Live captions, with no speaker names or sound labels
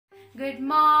Good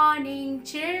morning,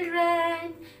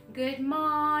 children. Good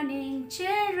morning,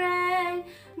 children.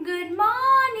 Good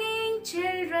morning,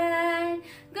 children.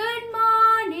 Good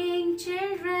morning,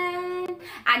 children.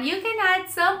 And you can add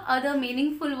some other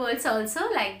meaningful words also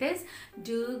like this.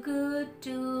 Do good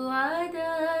to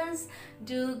others.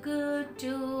 Do good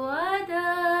to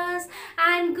others.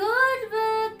 And good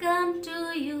will come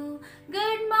to you.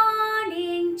 Good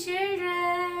morning,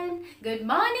 children. Good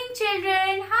morning,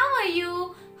 children. How are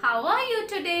you? How are you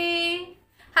today?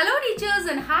 Hello teachers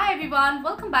and hi everyone.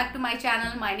 Welcome back to my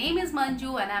channel. My name is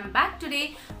Manju and I'm back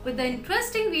today with the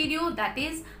interesting video that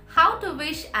is how to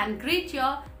wish and greet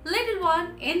your little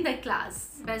one in the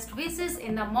class. Best wishes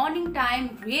in the morning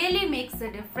time really makes the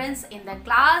difference in the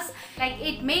class. Like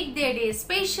it make their day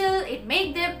special, it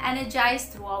make them energized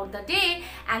throughout the day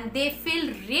and they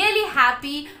feel really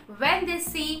happy when they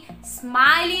see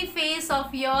smiley face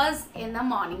of yours in the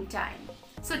morning time.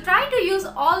 So try to use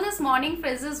all these morning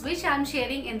phrases which I am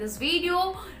sharing in this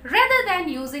video rather than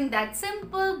using that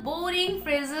simple boring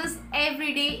phrases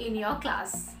every day in your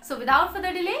class. So without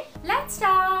further delay, let's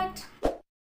start.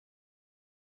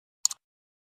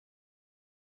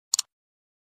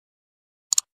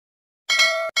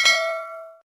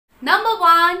 Number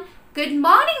 1. Good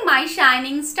morning my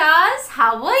shining stars.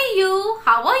 How are you?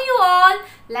 How are you all?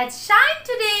 Let's shine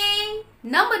today.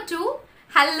 Number 2.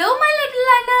 Hello my little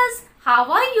learners.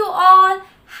 How are you all?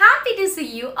 Happy to see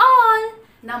you all.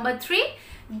 Number 3.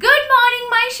 Good morning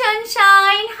my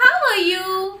sunshine. How are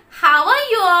you? How are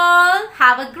you all?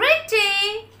 Have a great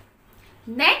day.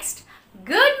 Next.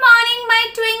 Good morning my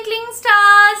twinkling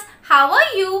stars. How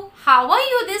are you? How are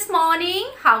you this morning?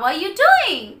 How are you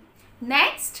doing?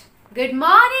 Next. Good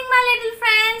morning my little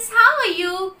friends. How are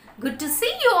you? Good to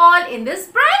see you all in this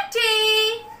bright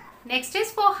day. Next is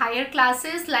for higher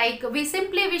classes, like we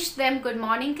simply wish them good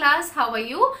morning class, how are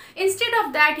you? Instead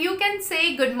of that you can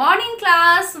say good morning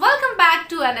class, welcome back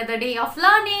to another day of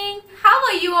learning, how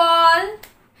are you all?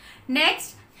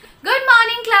 Next, good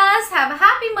morning class, have a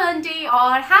happy Monday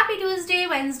or happy Tuesday,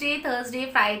 Wednesday,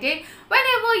 Thursday, Friday,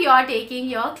 whenever you are taking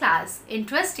your class.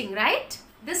 Interesting, right?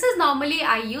 This is normally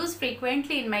I use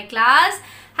frequently in my class.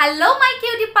 Hello my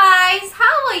cutie pies,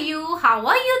 how are you? How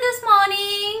are you this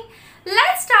morning?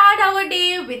 Let's start our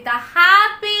day with a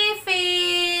happy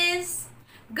face.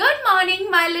 Good morning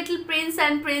my little prince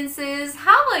and princess.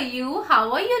 How are you?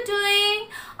 How are you doing?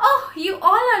 Oh, you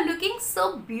all are looking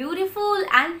so beautiful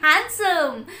and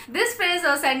handsome. This phrase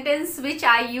or sentence which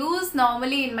I use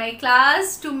normally in my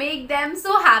class to make them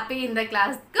so happy in the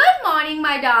class. Good morning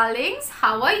my darlings.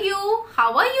 How are you?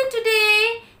 How are you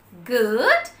today?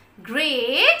 Good,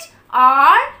 great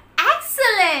or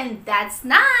excellent. That's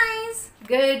nice.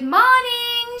 Good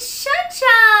morning,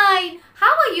 sunshine.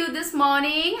 How are you this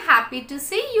morning? Happy to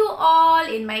see you all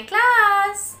in my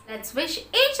class. Let's wish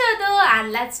each other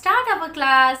and let's start our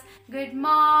class. Good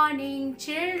morning,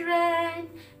 children.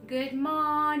 Good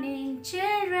morning,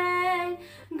 children.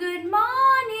 Good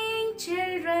morning,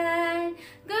 children.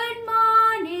 Good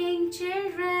morning,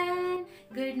 children.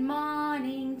 Good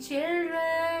morning,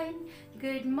 children.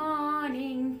 Good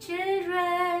morning,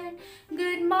 children.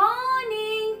 Good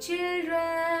morning,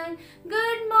 children.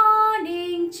 Good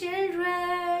morning,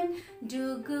 children.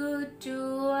 Do good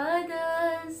to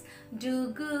others. Do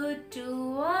good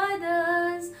to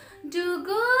others. Do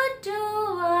good to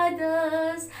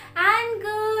others. And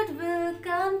good will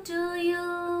come to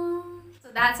you.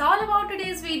 That's all about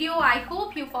today's video. I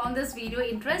hope you found this video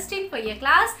interesting for your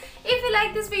class. If you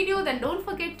like this video, then don't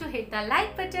forget to hit the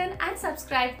like button and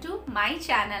subscribe to my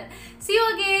channel. See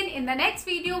you again in the next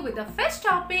video with a fresh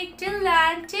topic. Till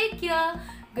then, take care,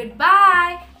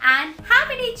 goodbye and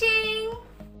happy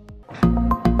teaching.